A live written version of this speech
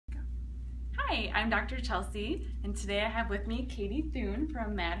Hi, I'm Dr. Chelsea, and today I have with me Katie Thune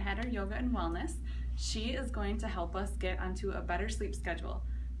from Mad Hatter Yoga and Wellness. She is going to help us get onto a better sleep schedule.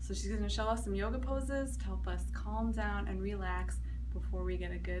 So she's going to show us some yoga poses to help us calm down and relax before we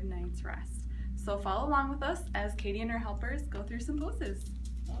get a good night's rest. So follow along with us as Katie and her helpers go through some poses.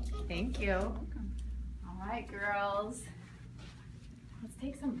 Thank you. Welcome. All right, girls. Let's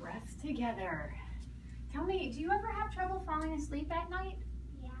take some breaths together. Tell me, do you ever have trouble falling asleep at night?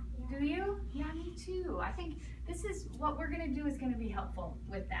 Yeah. Do you? Yeah, me too. I think this is what we're going to do is going to be helpful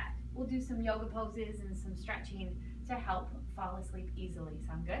with that. We'll do some yoga poses and some stretching to help fall asleep easily.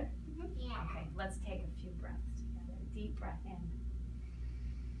 Sound good? Yeah. Okay, let's take a few breaths together. Deep breath in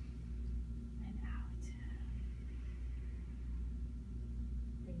and out.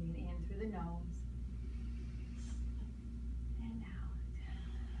 Breathing in through the nose and out.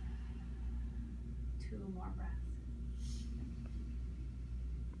 2 more breaths.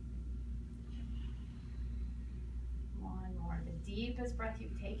 One more. The deepest breath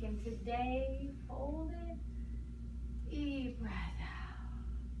you've taken today. Hold it. Deep breath out.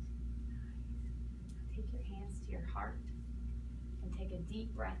 Nice. Take your hands to your heart and take a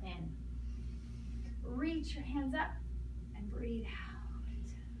deep breath in. Reach your hands up and breathe out.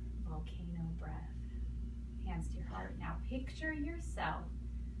 Volcano breath. Hands to your heart. Now picture yourself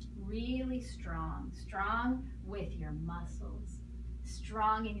really strong. Strong with your muscles.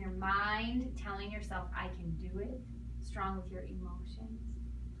 Strong in your mind, telling yourself, I can do it. Strong with your emotions.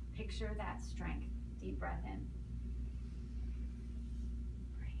 Picture that strength. Deep breath in.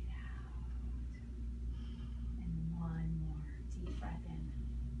 Breathe out. And one more. Deep breath in.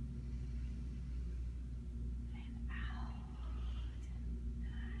 And out.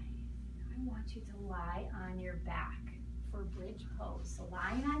 Nice. I want you to lie on your back for bridge pose. So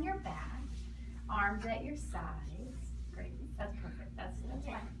lying on your back, arms at your sides. Great. That's perfect. That's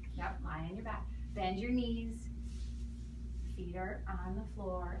fine. Yep, lie on your back. Bend your knees. Feet are on the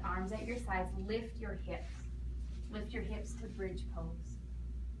floor, arms at your sides, lift your hips. Lift your hips to bridge pose.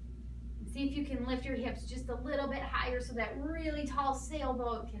 See if you can lift your hips just a little bit higher so that really tall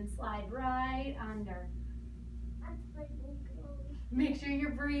sailboat can slide right under. Make sure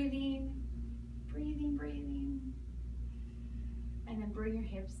you're breathing, breathing, breathing. And then bring your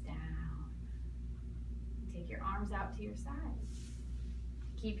hips down. Take your arms out to your sides.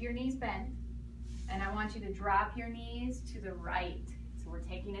 Keep your knees bent. And I want you to drop your knees to the right. So we're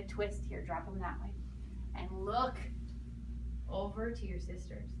taking a twist here. Drop them that way. And look over to your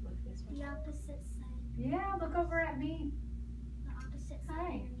sisters. Look this way. The opposite side. Yeah, look over at me. The opposite side.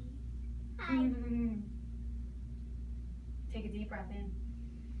 Hi. Hi. Mm-hmm. Take a deep breath in.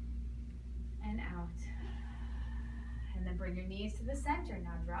 And out. And then bring your knees to the center.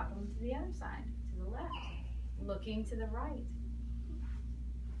 Now drop them to the other side. To the left. Looking to the right.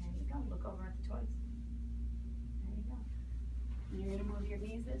 There you go. Look over at the toys. There you go. And you're going to move your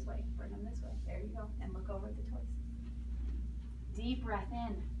knees this way. Bring them this way. There you go. And look over at the toys. Deep breath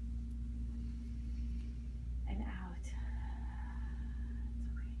in. And out. It's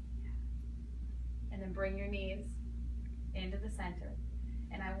okay. Yeah. And then bring your knees into the center.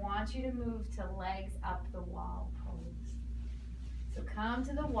 And I want you to move to legs up the wall pose. So come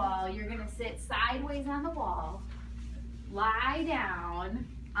to the wall. You're going to sit sideways on the wall. Lie down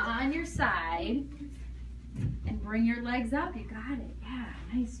on your side and bring your legs up. You got it. Yeah,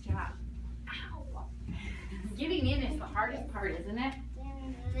 nice job. Ow. Getting in is the hardest part, isn't it?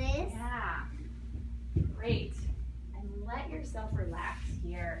 This. Yeah. Great. And let yourself relax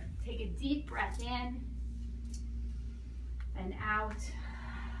here. Take a deep breath in and out.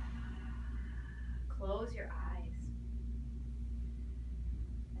 Close your eyes.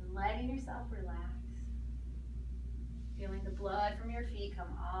 And letting yourself relax. Feeling the blood from your feet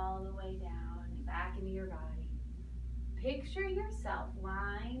come all the way down and back into your body. Picture yourself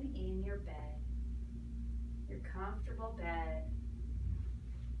lying in your bed, your comfortable bed,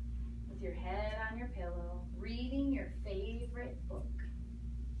 with your head on your pillow, reading your favorite book,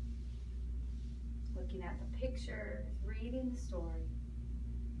 looking at the pictures, reading the story.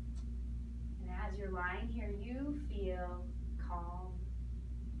 And as you're lying here, you feel calm,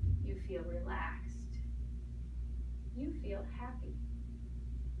 you feel relaxed. You feel happy.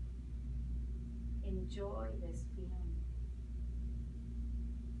 Enjoy this feeling.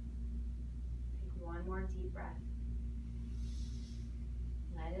 Take one more deep breath.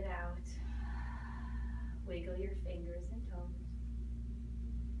 Let it out. Wiggle your fingers and toes.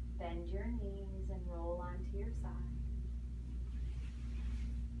 Bend your knees and roll onto your side.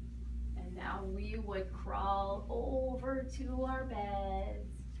 And now we would crawl over to our beds.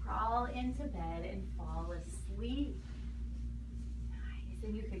 Crawl into bed and fall asleep. Nice.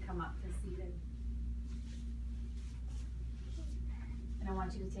 Then you could come up to seated. And I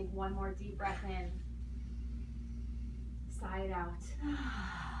want you to take one more deep breath in. Sigh it out.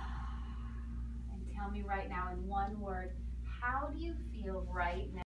 And tell me right now in one word, how do you feel right now?